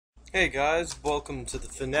Hey guys, welcome to the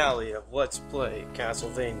finale of Let's Play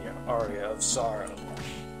Castlevania Aria of Sorrow.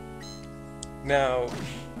 Now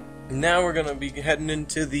we're gonna be heading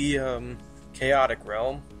into the chaotic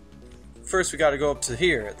realm. First we gotta go up to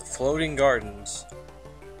here, the Floating Gardens,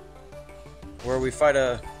 where we fight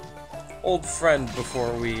a old friend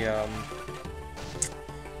before we,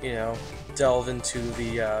 delve into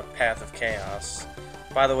the path of chaos.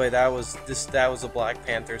 By the way, that was a Black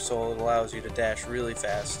Panther soul. It allows you to dash really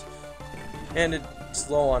fast. And it's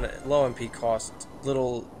low MP cost,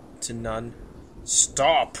 little to none.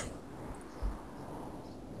 Stop!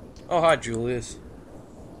 Oh, hi, Julius.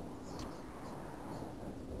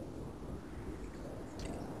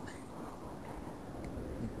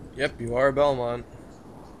 Yep, you are a Belmont.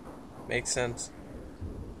 Makes sense.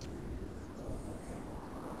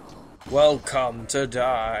 Welcome to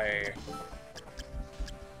die.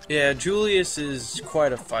 Yeah, Julius is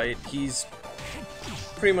quite a fight. He's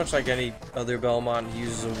pretty much like any other Belmont. He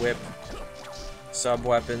uses a whip,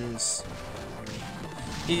 sub-weapons.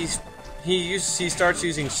 He starts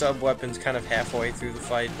using sub-weapons kind of halfway through the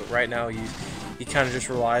fight, but right now he kind of just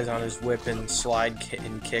relies on his whip and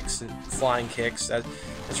kicks and flying kicks.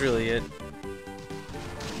 That's really it.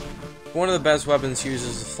 One of the best weapons he uses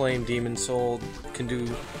is the Flame Demon Soul. Can do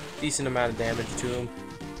a decent amount of damage to him.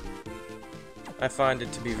 I find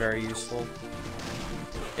it to be very useful.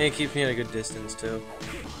 And it keeps me at a good distance, too.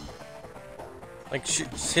 Like,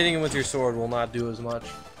 hitting him with your sword will not do as much,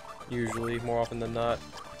 usually, more often than not.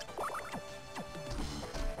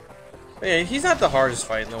 But yeah, he's not the hardest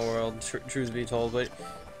fight in the world, truth be told, but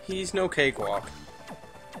he's no cakewalk.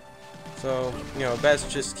 So, best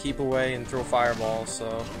just keep away and throw fireballs,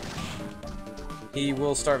 so... He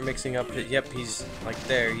will start mixing up, yep, he's, like,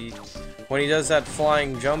 there. When he does that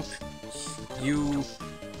flying jump,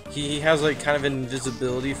 he has like kind of an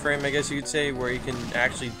invisibility frame, I guess you could say, where you can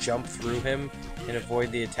actually jump through him and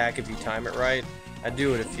avoid the attack if you time it right. I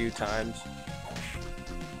do it a few times,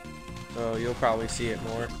 so you'll probably see it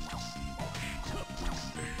more.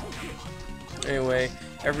 Anyway,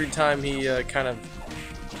 every time he kind of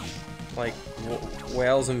like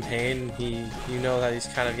wails in pain, you know that he's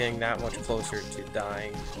kind of getting that much closer to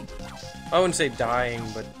dying. I wouldn't say dying,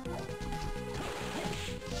 but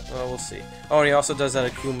well, we'll see. Oh, and he also does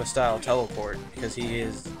that Akuma-style teleport, because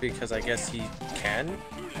I guess he can?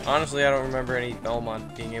 Honestly, I don't remember any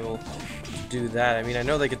Belmont being able to do that. I mean, I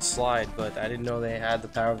know they could slide, but I didn't know they had the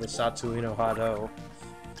power of the Satsui no Hado.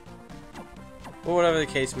 But whatever the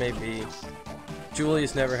case may be,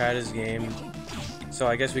 Julius never had his game, so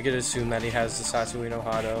I guess we could assume that he has the Satsui no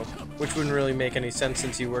Hado, which wouldn't really make any sense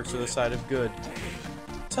since he works for the side of good.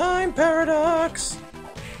 Time paradox!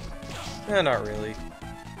 Not really.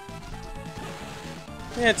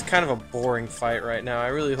 Yeah, it's kind of a boring fight right now. I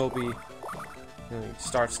really hope he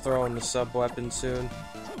starts throwing the sub-weapon soon.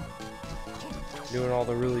 Doing all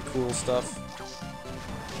the really cool stuff.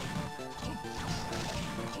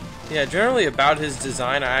 Yeah, generally about his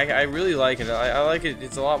design, I really like it. I like it.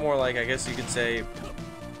 It's a lot more like, I guess you could say,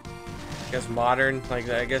 modern. Like,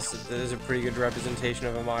 I guess that is a pretty good representation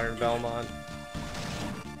of a modern Belmont.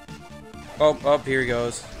 Oh, here he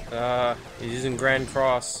goes. He's using Grand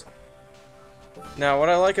Cross. Now, what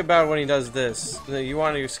I like about when he does this, you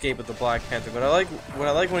want to escape with the Black Panther, but what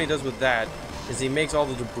I like when he does with that is he makes all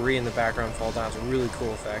the debris in the background fall down. It's a really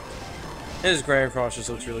cool effect. And his Grand Cross just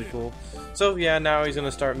looks really cool. So yeah, now he's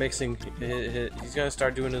gonna start mixing. He's gonna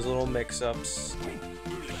start doing his little mix-ups.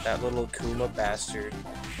 That little Akuma bastard.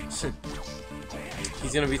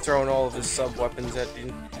 He's gonna be throwing all of his sub-weapons at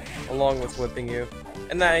you, along with whipping you,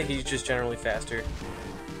 and that he's just generally faster.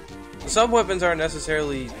 The sub-weapons aren't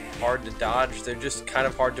necessarily hard to dodge, they're just kind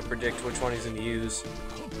of hard to predict which one he's going to use.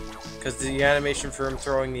 Because the animation for him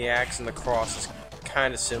throwing the axe and the cross is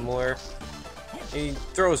kind of similar. He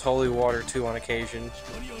throws holy water too on occasion.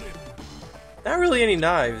 Not really any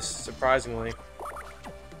knives, surprisingly.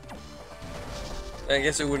 I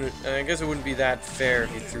guess it wouldn't be that fair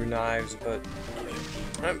if he threw knives, but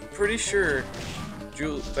I'm pretty sure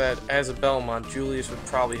that as a Belmont, Julius would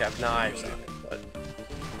probably have knives on it.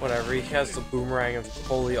 Whatever, he has the boomerang of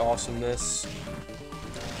holy awesomeness.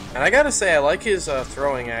 And I gotta say, I like his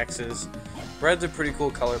throwing axes. Red's a pretty cool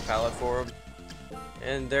color palette for him.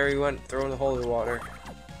 And there he went, throwing the holy water.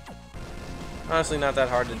 Honestly, not that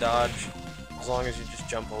hard to dodge, as long as you just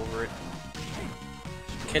jump over it.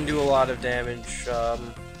 Can do a lot of damage,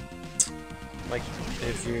 like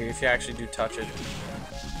if you actually do touch it.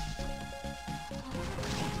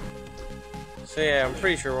 So yeah, I'm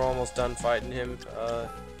pretty sure we're almost done fighting him.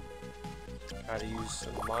 how to use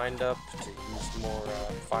some wind up to use more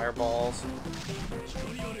fireballs.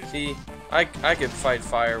 See, I could fight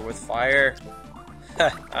fire with fire.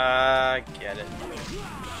 I get it.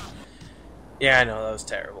 Yeah, I know that was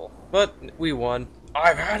terrible, but we won.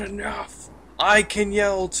 I've had enough. I can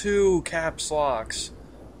yell too, caps locks.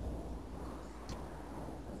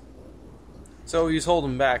 So he's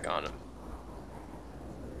holding back on him.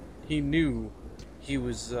 He knew he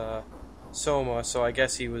was Soma, so I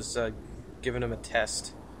guess he was giving him a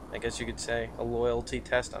test. I guess you could say a loyalty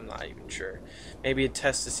test. I'm not even sure. Maybe a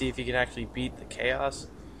test to see if he can actually beat the chaos.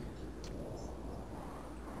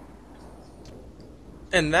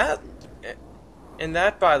 And that,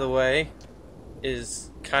 by the way, is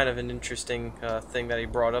kind of an interesting thing that he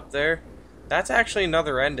brought up there. That's actually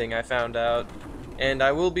another ending I found out, and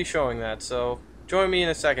I will be showing that, so join me in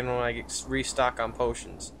a second when I restock on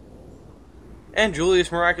potions. And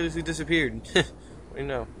Julius miraculously disappeared. What do you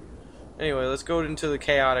know? Anyway, let's go into the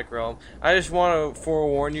chaotic realm. I just want to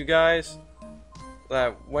forewarn you guys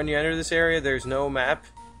that when you enter this area, there's no map.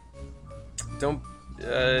 Don't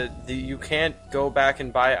you can't go back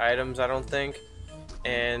and buy items, I don't think.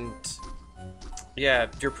 And yeah,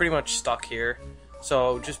 you're pretty much stuck here.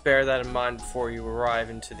 So just bear that in mind before you arrive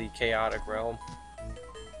into the chaotic realm.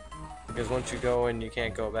 Because once you go in, you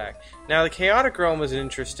can't go back. Now, the chaotic realm is an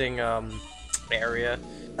interesting area.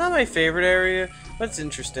 Not my favorite area, but it's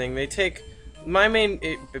interesting. They take... My main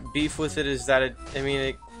beef with it is that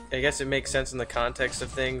I guess it makes sense in the context of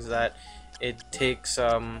things that it takes,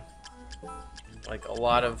 like a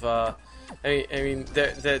lot of,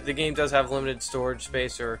 the game does have limited storage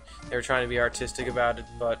space, or they're trying to be artistic about it,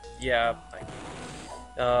 but yeah,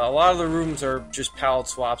 a lot of the rooms are just palette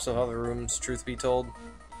swaps of other rooms, truth be told.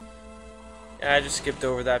 I just skipped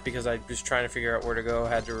over that because I was trying to figure out where to go,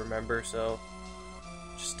 had to remember, so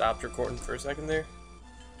just stopped recording for a second there.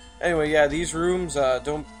 Anyway, yeah, these rooms,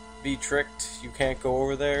 don't be tricked. You can't go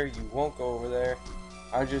over there, you won't go over there.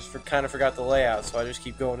 I just kind of forgot the layout, so I just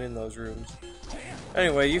keep going in those rooms.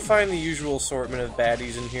 Anyway, you find the usual assortment of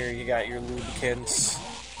baddies in here. You got your lubricants.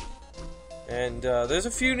 And there's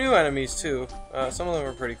a few new enemies, too. Some of them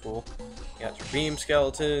are pretty cool. You got your beam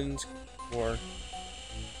skeletons, or...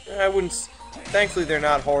 I wouldn't... Thankfully, they're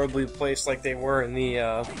not horribly placed like they were in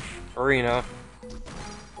the arena.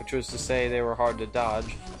 Which was to say, they were hard to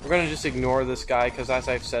dodge. We're gonna just ignore this guy, because as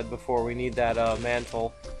I've said before, we need that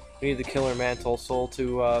mantle. We need the killer mantle soul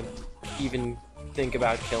to even think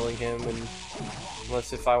about killing him, and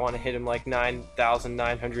unless if I want to hit him like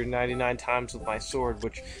 9,999 times with my sword,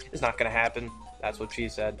 which is not going to happen. That's what she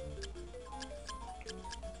said.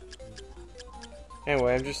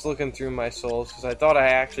 Anyway, I'm just looking through my souls, because I thought I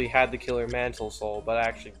actually had the killer mantle soul, but I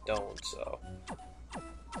actually don't, so...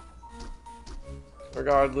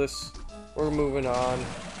 Regardless, we're moving on,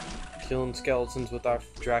 killing skeletons with our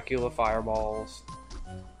Dracula fireballs.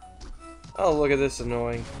 Oh, look at this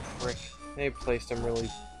annoying prick. They placed him really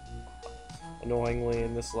annoyingly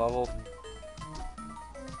in this level.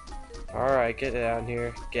 Alright, get down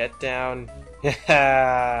here. Get down.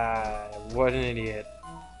 Yeah, what an idiot.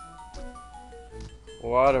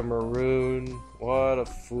 What a maroon. What a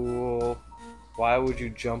fool. Why would you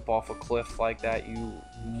jump off a cliff like that, you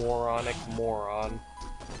moronic moron?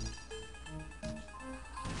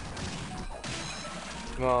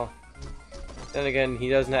 Well, then again, he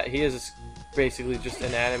doesn't. He is basically just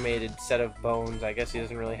an animated set of bones. I guess he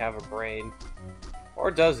doesn't really have a brain, or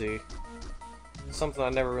does he? It's something I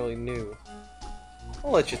never really knew.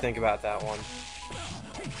 I'll let you think about that one.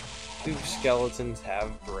 Do skeletons have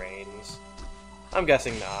brains? I'm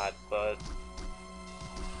guessing not, but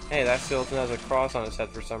hey, that skeleton has a cross on his head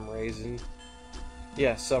for some reason.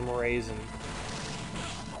 Yeah, some reason.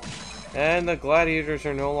 And the gladiators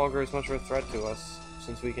are no longer as much of a threat to us,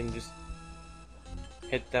 since we can just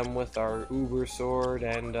hit them with our Uber sword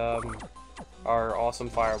and our awesome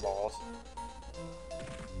fireballs.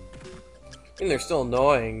 I mean, they're still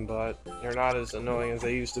annoying, but they're not as annoying as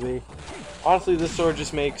they used to be. Honestly, this sword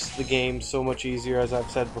just makes the game so much easier, as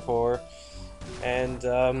I've said before. And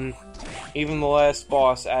even the last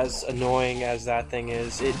boss, as annoying as that thing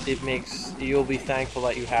is, it makes... You'll be thankful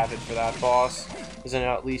that you have it for that boss, because then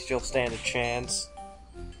at least you'll stand a chance.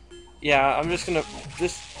 Yeah, I'm just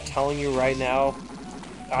telling you right now,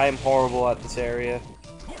 I am horrible at this area.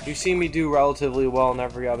 You see me do relatively well in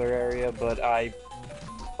every other area, but I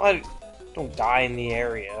don't die in the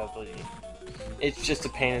area, but it's just a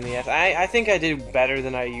pain in the ass. I think I did better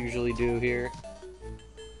than I usually do here.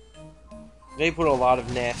 They put a lot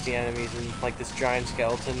of nasty enemies in, like this giant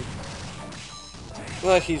skeleton.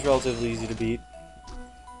 Well, he's relatively easy to beat.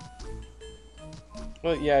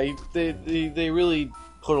 But yeah, they really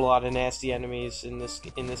put a lot of nasty enemies in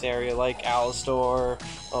this area, like Alistor.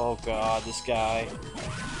 Oh god, this guy.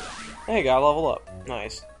 Hey, got level up.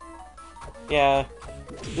 Nice. Yeah,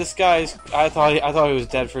 this guy's. I thought he was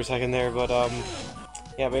dead for a second there, but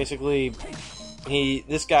yeah, basically,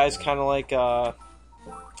 this guy's kind of like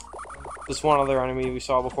this one other enemy we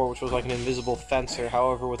saw before, which was like an invisible fencer,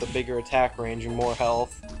 however with a bigger attack range and more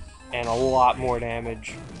health, and a lot more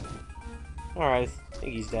damage. Alright, I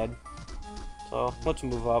think he's dead. So, let's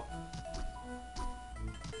move up.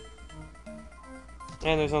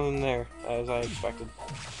 And there's nothing there, as I expected.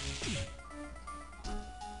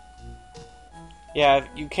 Yeah,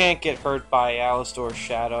 you can't get hurt by Alistor's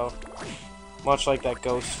shadow, much like that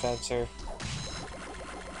ghost fencer.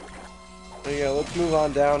 But yeah, let's move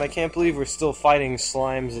on down. I can't believe we're still fighting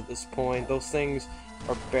slimes at this point. Those things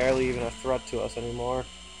are barely even a threat to us anymore.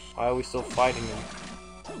 Why are we still fighting them?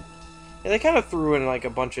 Yeah, they kind of threw in like a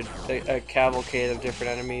bunch of a cavalcade of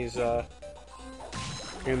different enemies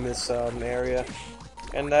in this area,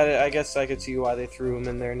 and that, I guess I could see why they threw them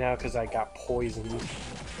in there now, because I got poisoned.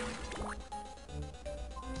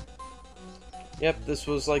 Yep, this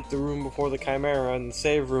was like the room before the Chimera, and the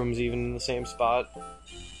save room's even in the same spot.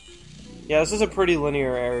 Yeah, this is a pretty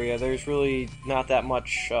linear area. There's really not that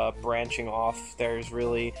much branching off. There's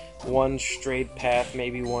really one straight path,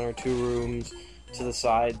 maybe one or two rooms to the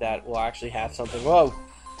side that will actually have something. Whoa!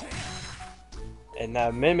 And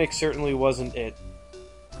that Mimic certainly wasn't it.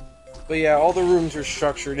 But yeah, all the rooms are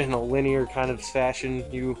structured in a linear kind of fashion.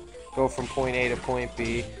 You go from point A to point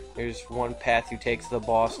B. There's one path you take to the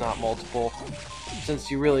boss, not multiple.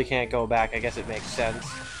 Since you really can't go back, I guess it makes sense.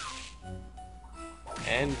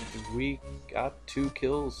 And we got 2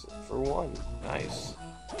 kills for 1. Nice.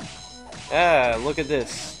 Ah, look at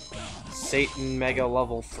this. Satan Mega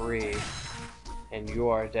Level 3. And you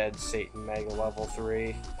are dead, Satan Mega Level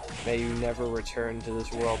 3. May you never return to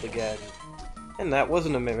this world again. And that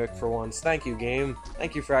wasn't a mimic for once. Thank you, game.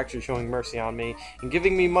 Thank you for actually showing mercy on me and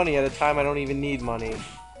giving me money at a time I don't even need money.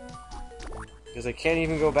 Because I can't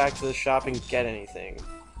even go back to the shop and get anything.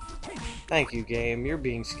 Thank you, game. You're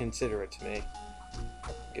being considerate to me.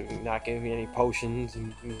 Not giving me any potions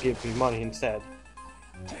and giving me money instead.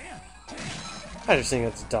 I just think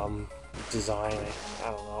that's dumb design. I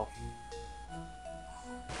don't know.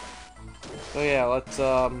 So yeah, let's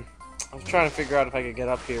I was trying to figure out if I could get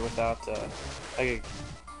up here without I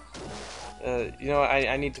could you know,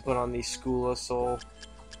 I need to put on the Skula Soul.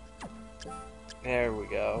 There we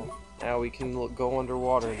go. Now we can go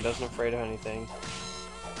underwater and doesn't afraid of anything.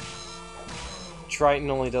 Triton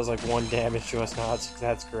only does like 1 damage to us now.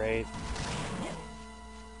 That's great.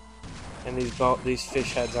 And these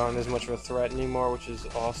fish heads aren't as much of a threat anymore, which is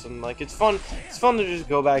awesome. Like, it's fun. It's fun to just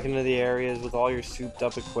go back into the areas with all your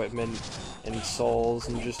souped-up equipment and souls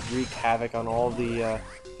and just wreak havoc on all the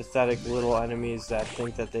pathetic little enemies that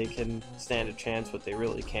think that they can stand a chance, but they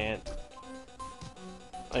really can't.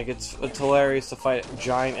 Like, it's hilarious to fight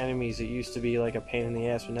giant enemies that used to be like a pain in the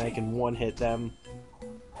ass, but now you can one-hit them.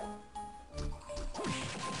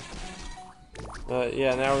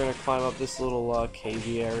 Yeah, now we're gonna climb up this little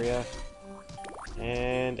cavey area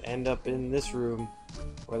and end up in this room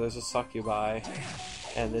where there's a succubi,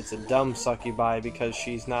 and it's a dumb succubi because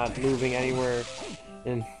she's not moving anywhere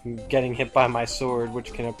and getting hit by my sword,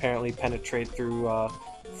 which can apparently penetrate through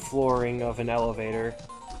flooring of an elevator.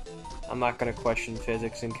 I'm not gonna question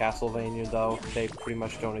physics in Castlevania though; they pretty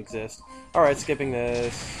much don't exist. All right, skipping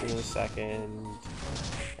this in a second.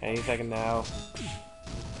 Any second now.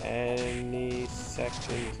 Any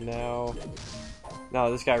second now.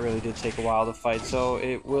 No, this guy really did take a while to fight, so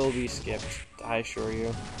it will be skipped, I assure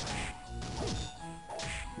you.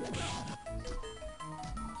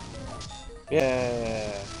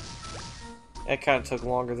 Yeah. It kind of took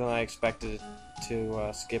longer than I expected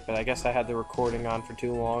to skip it. I guess I had the recording on for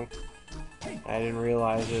too long. I didn't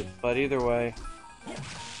realize it, but either way.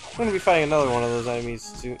 I'm going to be fighting another one of those enemies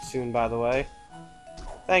soon, by the way.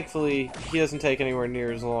 Thankfully, he doesn't take anywhere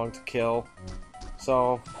near as long to kill,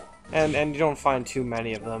 so, and you don't find too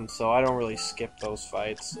many of them, so I don't really skip those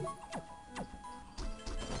fights.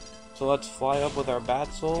 So let's fly up with our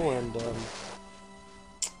Bat Soul and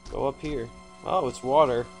go up here. Oh, it's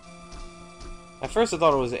water. At first I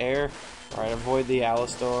thought it was air. Alright, avoid the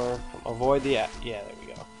Alistor, avoid the, yeah, there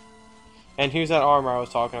we go. And here's that armor I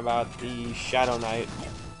was talking about, the Shadow Knight.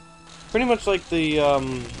 Pretty much like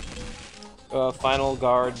the, Final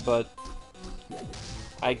Guard, but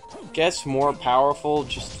I guess more powerful,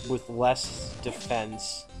 just with less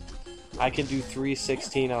defense. I can do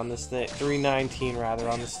 316 on this thing, 319 rather,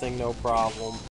 on this thing, no problem.